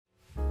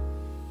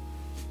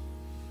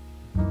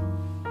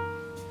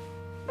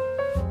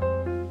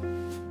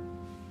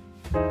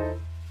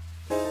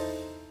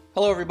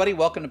Hello everybody,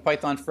 welcome to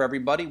Python for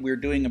Everybody. We're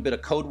doing a bit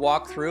of code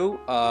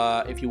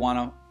walkthrough. If you want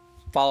to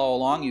follow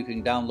along, you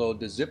can download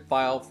the zip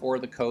file for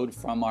the code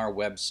from our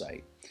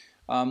website.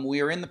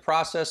 We are in the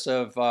process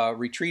of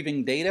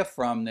retrieving data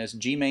from this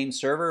Gmain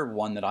server,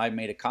 one that I've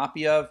made a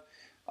copy of.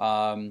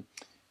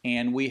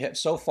 And we have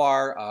so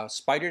far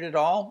spidered it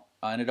all,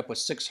 ended up with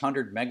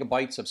 600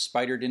 megabytes of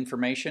spidered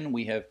information.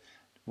 We have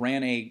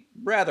ran a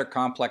rather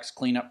complex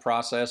cleanup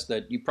process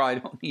that you probably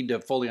don't need to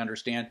fully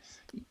understand.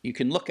 You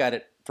can look at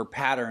it for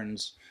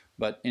patterns,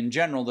 but in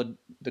general,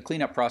 the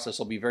cleanup process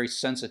will be very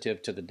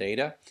sensitive to the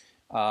data.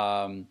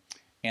 And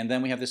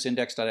then we have this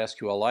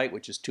index.sqlite,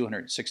 which is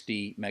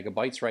 260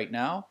 megabytes right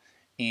now.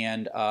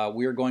 And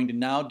we're going to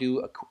now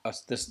do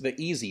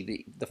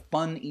the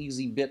fun,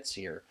 easy bits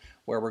here,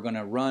 where we're going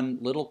to run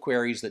little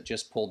queries that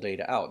just pull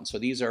data out. And so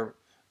these are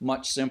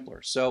much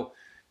simpler. So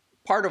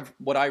part of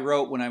what I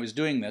wrote when I was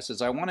doing this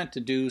is I wanted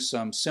to do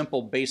some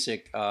simple,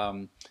 basic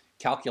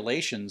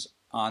calculations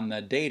on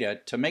the data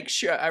to make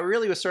sure. I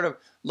really was sort of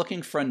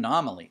looking for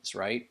anomalies,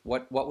 right?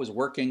 What was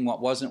working,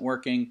 what wasn't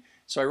working.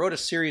 So I wrote a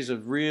series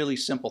of really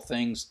simple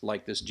things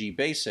like this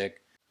gbasic.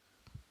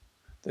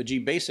 The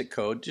gbasic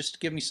code just to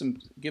give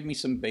me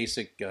some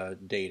basic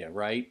data,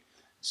 right?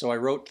 So I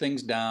wrote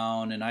things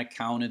down and I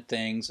counted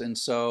things. And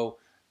so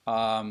do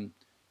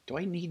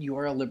I need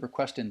URL lib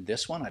request in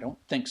this one? I don't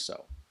think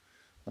so.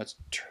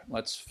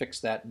 Let's fix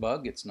that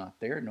bug. It's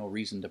not there. No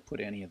reason to put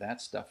any of that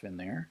stuff in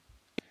there.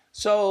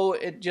 So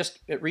it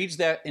reads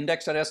that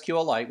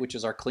index.sqlite, which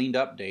is our cleaned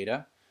up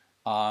data.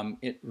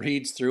 It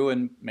reads through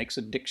and makes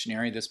a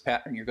dictionary. This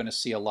pattern you're going to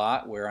see a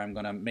lot, where I'm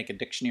going to make a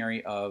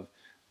dictionary of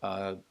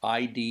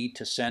ID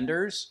to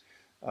senders,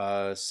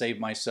 save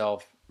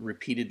myself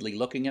repeatedly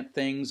looking at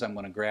things. I'm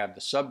going to grab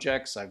the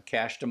subjects. I've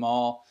cached them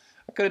all.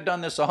 I could have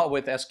done this all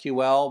with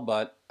SQL,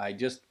 but I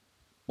just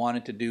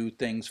wanted to do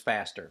things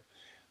faster.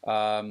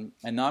 And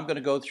now I'm going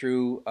to go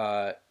through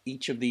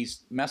each of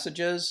these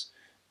messages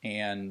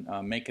and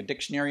make a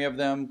dictionary of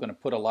them. I'm going to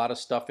put a lot of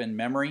stuff in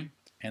memory,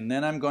 and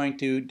then I'm going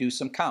to do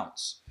some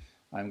counts.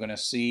 I'm going to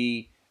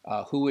see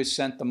who is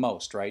sent the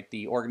most, right?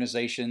 The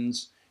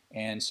organizations.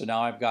 And so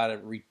now I've got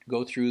to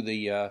go through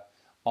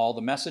all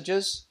the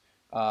messages.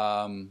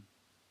 I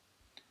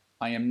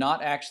am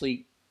not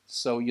actually,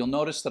 so you'll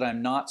notice that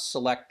I'm not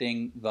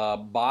selecting the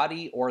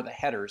body or the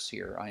headers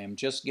here. I am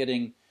just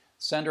getting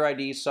sender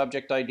ID,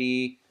 subject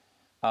ID.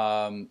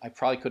 I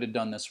probably could have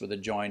done this with a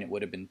join. It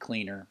would have been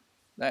cleaner.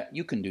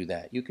 You can do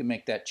that. You can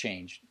make that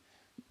change.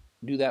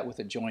 Do that with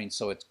a join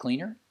so it's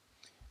cleaner.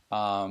 So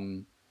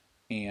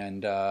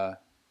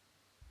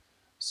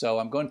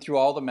I'm going through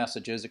all the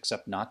messages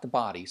except not the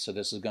body, so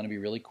this is going to be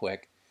really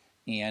quick.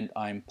 And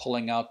I'm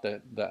pulling out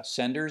the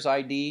sender's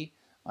ID.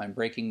 I'm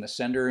breaking the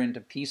sender into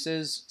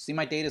pieces. See,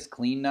 my data's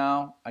clean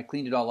now. I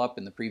cleaned it all up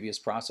in the previous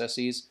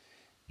processes.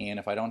 And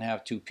if I don't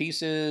have two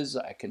pieces,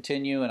 I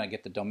continue and I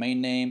get the domain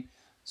name.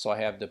 So I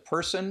have the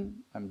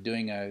person. I'm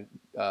doing a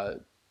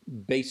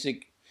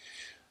basic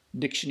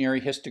dictionary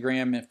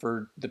histogram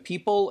for the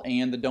people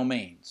and the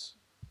domains.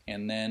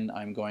 And then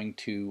I'm going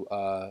to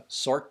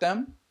sort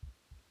them,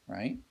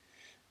 right?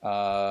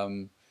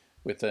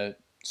 With a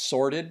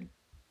sorted,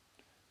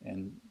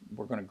 and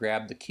we're going to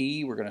grab the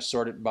key. We're going to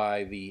sort it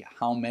by the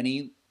how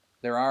many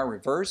there are,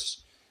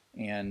 reverse,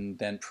 and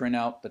then print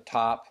out the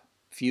top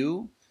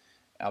few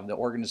of the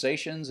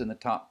organizations and the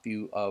top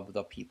few of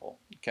the people.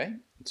 Okay,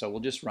 so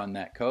we'll just run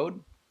that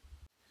code.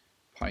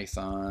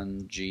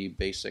 Python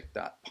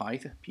gbasic.py.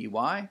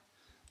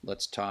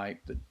 Let's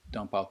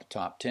dump out the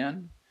top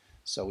 10.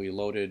 So we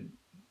loaded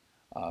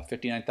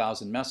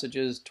 59,000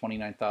 messages,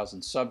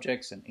 29,000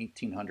 subjects, and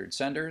 1,800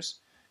 senders,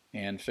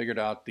 and figured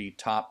out the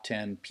top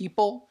 10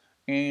 people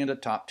and the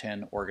top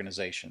 10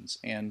 organizations.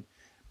 And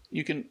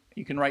you can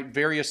write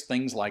various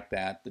things like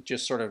that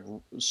just sort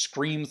of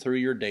scream through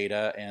your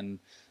data, and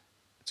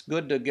it's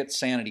good to get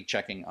sanity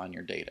checking on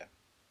your data.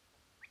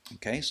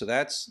 Okay, so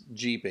that's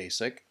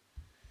gbasic.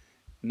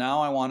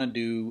 Now I want to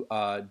do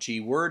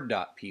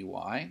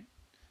gword.py,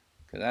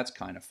 because that's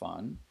kind of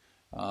fun.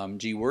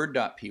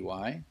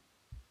 gword.py.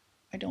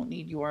 I don't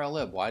need URL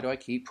lib. Why do I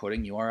keep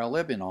putting URL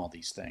lib in all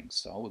these things?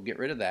 So we'll get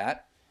rid of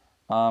that.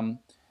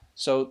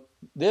 So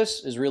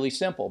this is really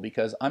simple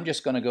because I'm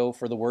just going to go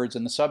for the words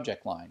in the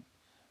subject line.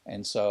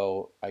 And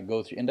so I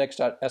go through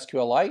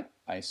index.sqlite.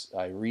 I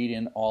read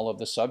in all of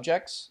the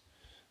subjects.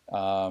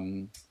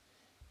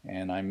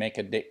 And I make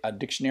a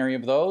dictionary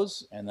of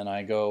those. And then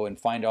I go and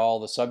find all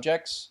the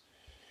subjects.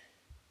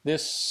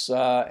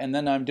 And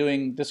then I'm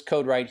doing this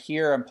code right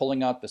here. I'm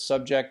pulling out the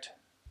subject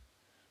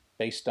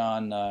based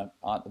on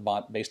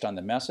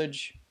the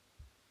message,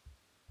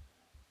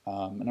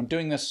 and I'm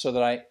doing this so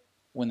that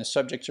when the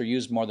subjects are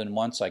used more than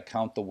once, I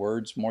count the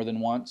words more than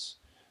once.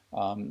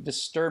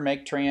 This stir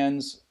make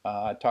trans,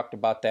 I talked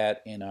about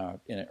that in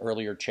an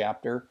earlier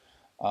chapter.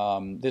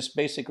 This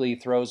basically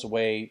throws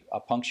away a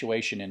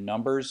punctuation in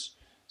numbers,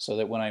 so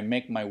that when I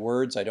make my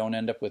words, I don't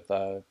end up with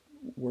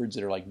words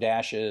that are like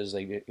dashes.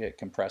 It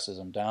compresses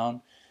them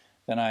down.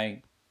 Then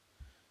I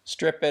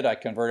strip it, I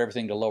convert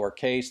everything to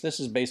lowercase. This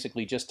is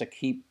basically just to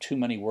keep too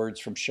many words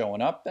from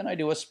showing up. Then I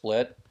do a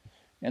split,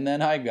 and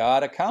then I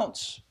got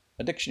accounts,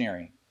 a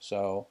dictionary.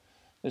 So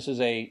this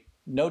is a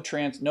no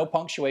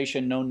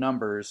punctuation, no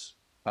numbers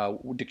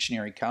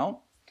dictionary count.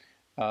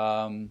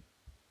 And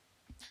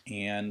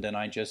then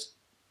I just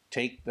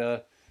take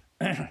the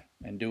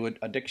and do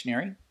a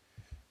dictionary,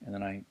 and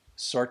then I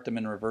sort them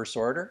in reverse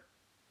order.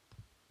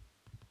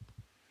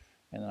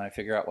 And then I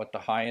figure out what the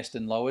highest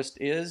and lowest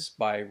is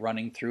by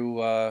running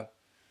through I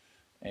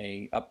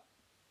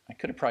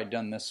could have probably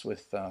done this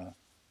with a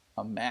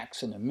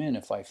max and a min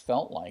if I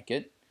felt like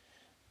it.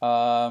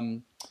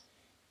 And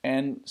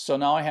so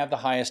now I have the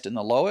highest and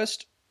the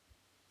lowest.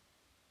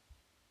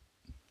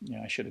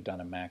 Yeah, I should have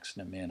done a max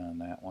and a min on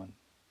that one.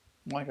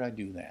 Why did I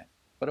do that?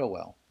 But oh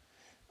well.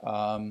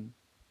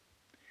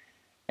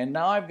 And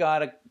now I've got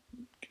to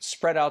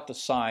spread out the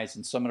size,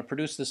 and so I'm going to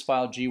produce this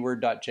file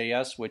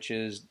gword.js, which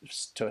is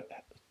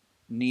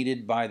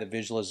needed by the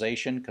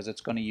visualization because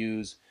it's going to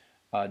use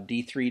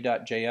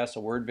d3.js, a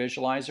word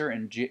visualizer,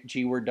 and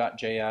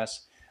gword.js.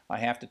 I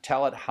have to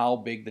tell it how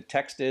big the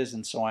text is,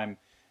 and so I'm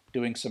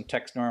doing some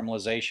text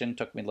normalization.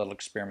 Took me a little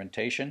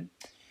experimentation.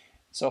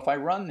 So if I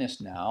run this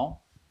now,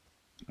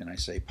 and I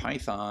say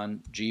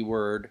Python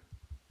gword.js,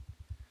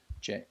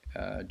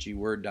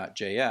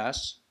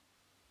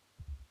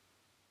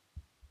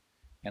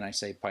 and I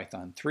say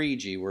Python 3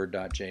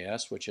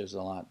 gword.js, which is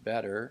a lot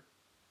better.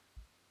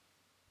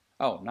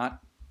 Oh,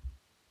 not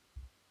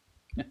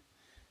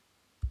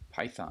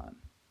Python.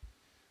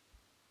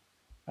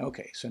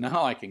 Okay, so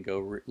now I can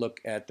go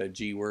look at the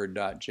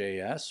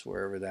gword.js,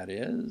 wherever that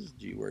is,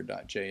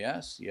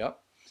 gword.js, yep.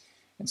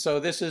 And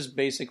so this is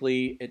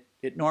basically,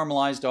 it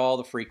normalized all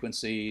the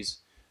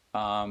frequencies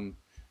and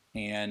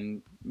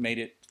made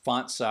it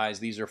font size.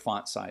 These are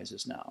font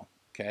sizes now,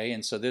 okay?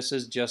 And so this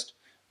is just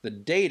the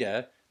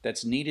data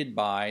that's needed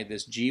by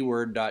this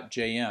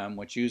gword.jm,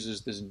 which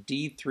uses this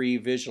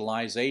D3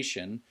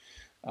 visualization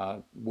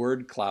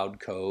word cloud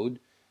code.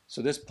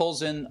 So this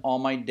pulls in all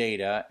my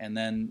data, and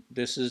then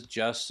this is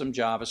just some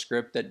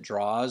JavaScript that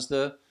draws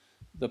the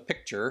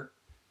picture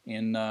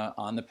in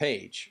on the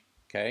page,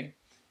 okay?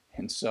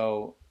 And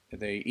so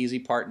the easy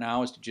part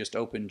now is to just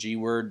open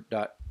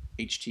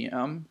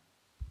gword.htm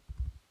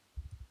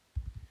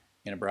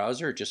in a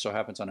browser. It just so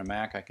happens on a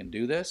Mac I can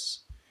do this.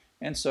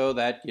 And so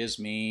that gives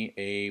me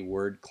a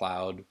word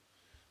cloud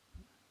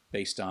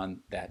based on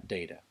that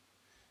data.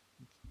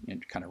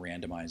 It kind of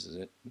randomizes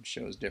it and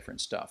shows different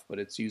stuff, but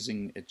it's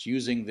using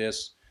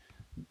this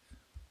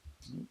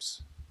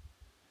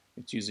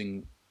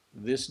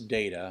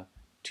data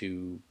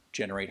to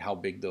generate how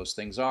big those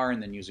things are,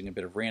 and then using a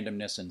bit of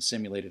randomness and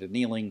simulated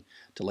annealing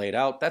to lay it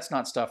out. That's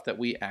not stuff that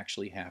we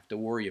actually have to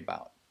worry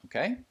about,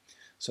 okay?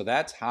 So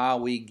that's how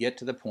we get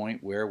to the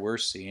point where we're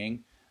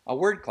seeing a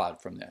word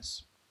cloud from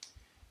this.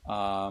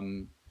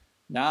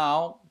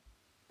 Now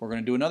we're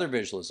going to do another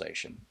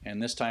visualization, and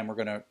this time we're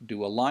going to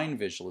do a line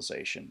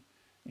visualization,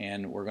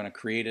 and we're going to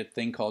create a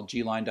thing called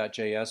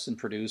gline.js and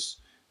produce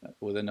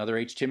with another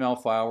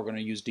HTML file. We're going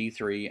to use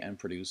D3 and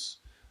produce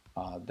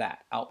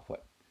that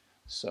output.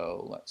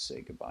 So let's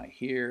say goodbye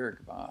here,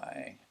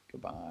 goodbye,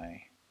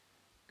 goodbye,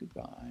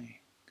 goodbye,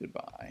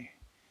 goodbye.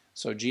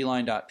 So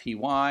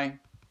gline.py,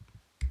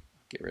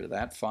 get rid of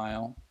that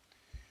file.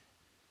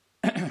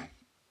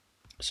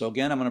 So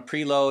again, I'm going to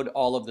preload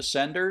all of the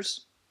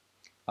senders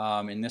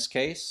in this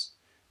case.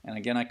 And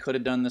again, I could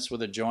have done this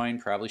with a join,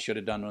 probably should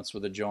have done this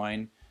with a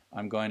join.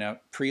 I'm going to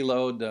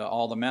preload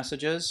all the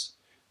messages,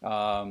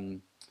 the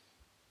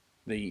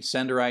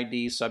sender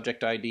ID,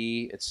 subject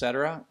ID,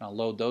 etc. I'll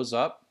load those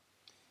up.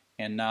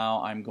 And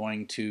now I'm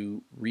going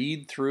to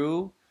read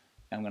through.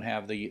 I'm going to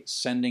have the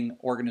sending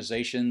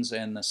organizations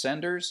and the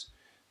senders.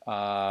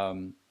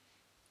 And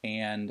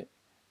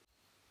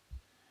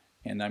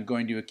I'm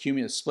going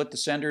to split the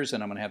senders,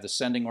 and I'm going to have the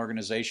sending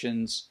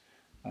organizations,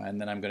 and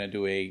then I'm going to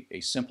do a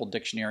simple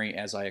dictionary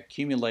as I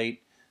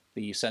accumulate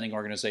the sending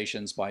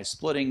organizations by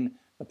splitting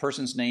the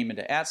person's name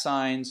into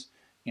 @signs,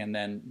 and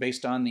then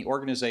based on the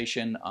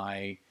organization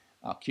I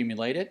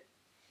accumulate it,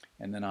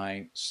 and then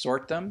I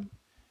sort them,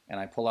 and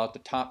I pull out the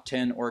top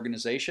 10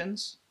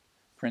 organizations,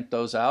 print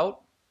those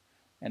out,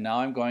 and now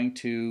I'm going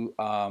to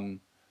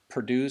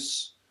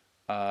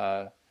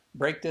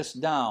break this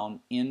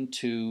down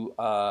into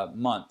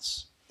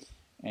months.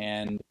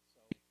 And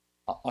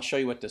I'll show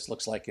you what this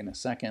looks like in a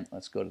second.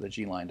 Let's go to the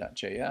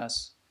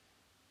gline.js.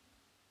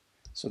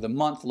 So the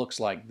month looks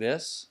like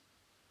this.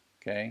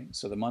 Okay,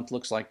 so the month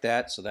looks like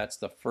that. So that's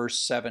the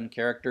first 7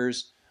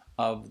 characters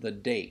of the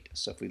date.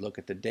 So if we look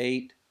at the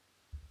date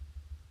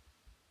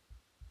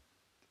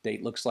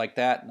looks like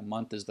that, and the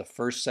month is the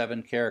first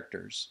 7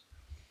 characters.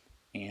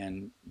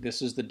 And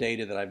this is the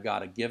data that I've got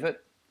to give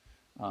it.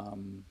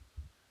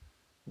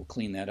 We'll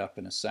clean that up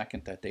in a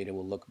second. That data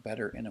will look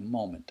better in a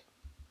moment.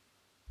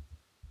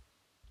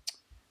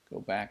 Go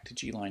back to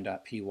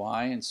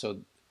gline.py, and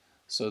so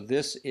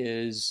this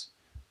is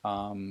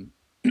we're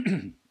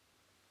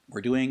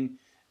doing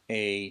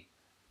the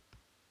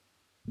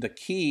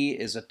key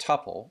is a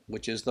tuple,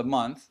 which is the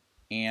month,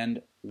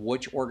 and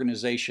which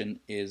organization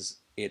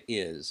it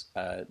is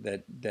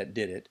that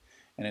did it.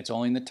 And it's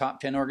only in the top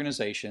 10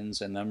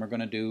 organizations, and then we're going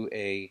to do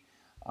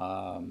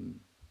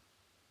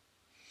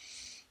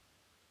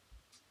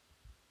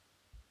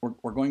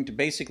we're going to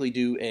basically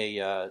do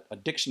a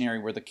dictionary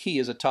where the key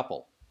is a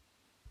tuple.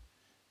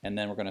 And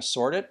then we're going to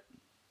sort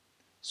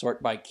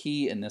by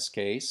key in this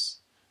case,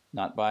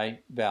 not by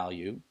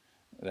value.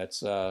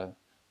 That's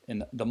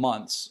in the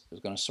months is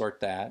going to sort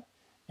that.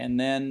 And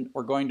then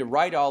we're going to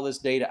write all this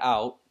data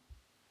out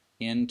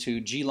into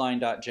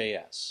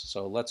gline.js.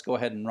 So let's go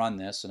ahead and run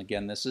this. And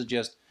again, this is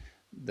just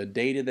the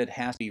data that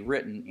has to be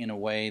written in a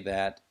way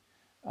that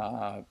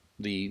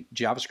the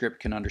JavaScript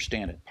can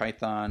understand it.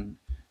 Python,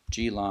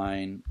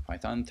 gline,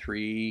 Python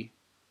 3,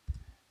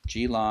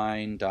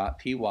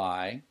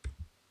 gline.py.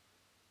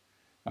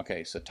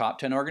 Okay, so top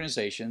 10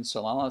 organizations.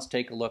 So now let's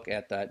take a look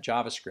at that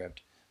JavaScript.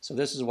 So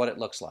this is what it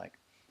looks like.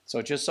 So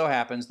it just so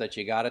happens that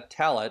you got to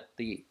tell it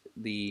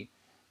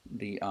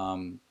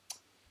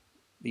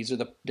these are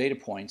the data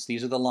points.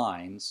 These are the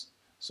lines.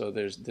 So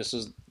this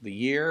is the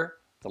year,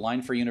 the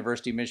line for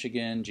University of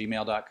Michigan,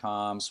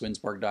 gmail.com,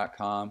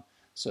 swinsburg.com.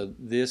 So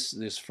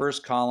this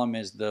first column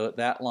is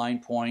that line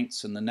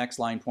points, and the next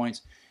line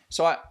points.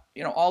 So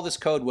all this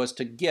code was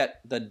to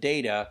get the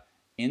data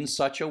in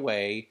such a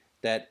way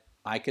that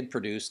I could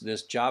produce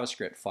this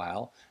JavaScript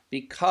file,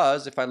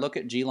 because if I look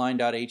at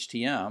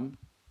gline.htm,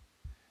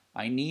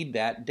 I need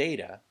that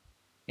data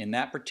in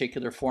that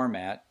particular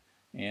format,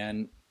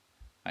 and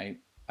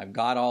I've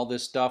got all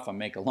this stuff. I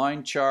make a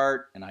line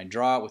chart and I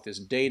draw it with this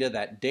data.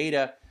 That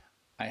data,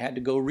 I had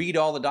to go read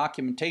all the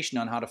documentation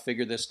on how to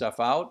figure this stuff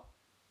out,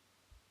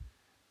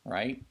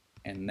 right?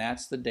 And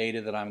that's the data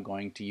that I'm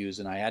going to use.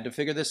 And I had to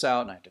figure this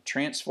out, and I had to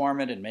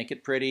transform it and make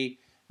it pretty.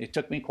 It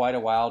took me quite a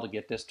while to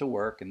get this to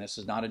work, and this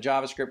is not a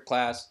JavaScript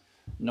class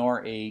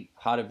nor a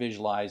how to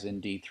visualize in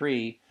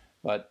D3,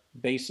 but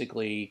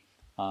basically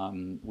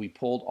we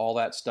pulled all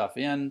that stuff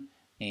in,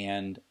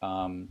 and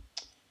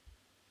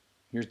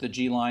here's the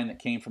gline that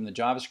came from the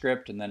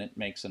JavaScript, and then it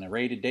makes an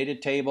array data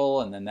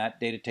table, and then that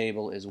data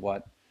table is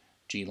what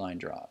gline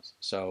draws.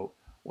 So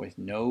with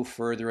no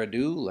further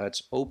ado,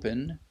 let's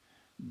open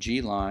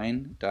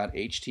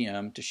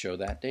gline.htm to show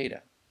that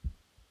data.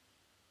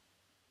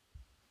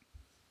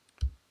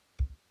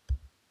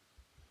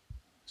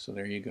 So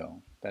there you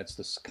go. That's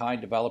the Sakai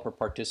developer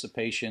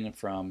participation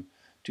from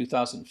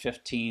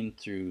 2015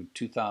 through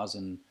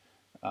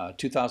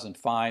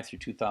 2005 through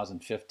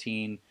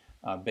 2015,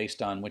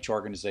 based on which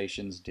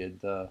organizations did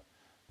the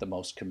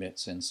most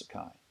commits in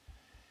Sakai.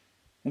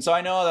 And so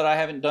I know that I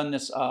haven't done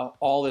this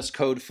all this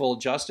code full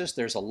justice.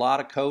 There's a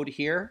lot of code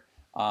here.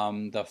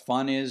 The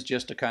fun is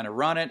just to kind of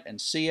run it and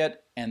see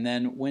it, and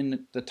then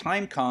when the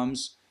time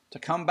comes to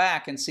come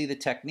back and see the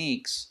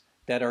techniques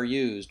that are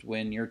used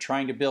when you're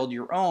trying to build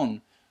your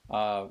own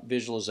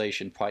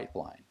visualization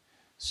pipeline.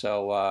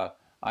 So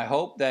I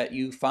hope that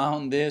you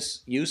found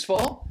this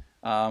useful.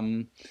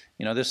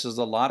 This is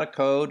a lot of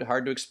code,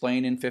 hard to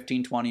explain in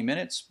 15-20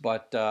 minutes,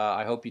 but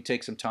I hope you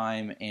take some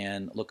time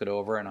and look it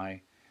over, and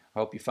I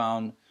hope you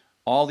found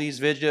all these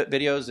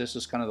videos. This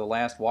is kind of the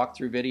last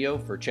walkthrough video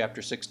for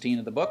chapter 16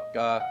 of the book,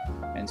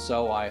 and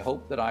so I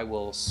hope that I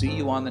will see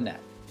you on the net.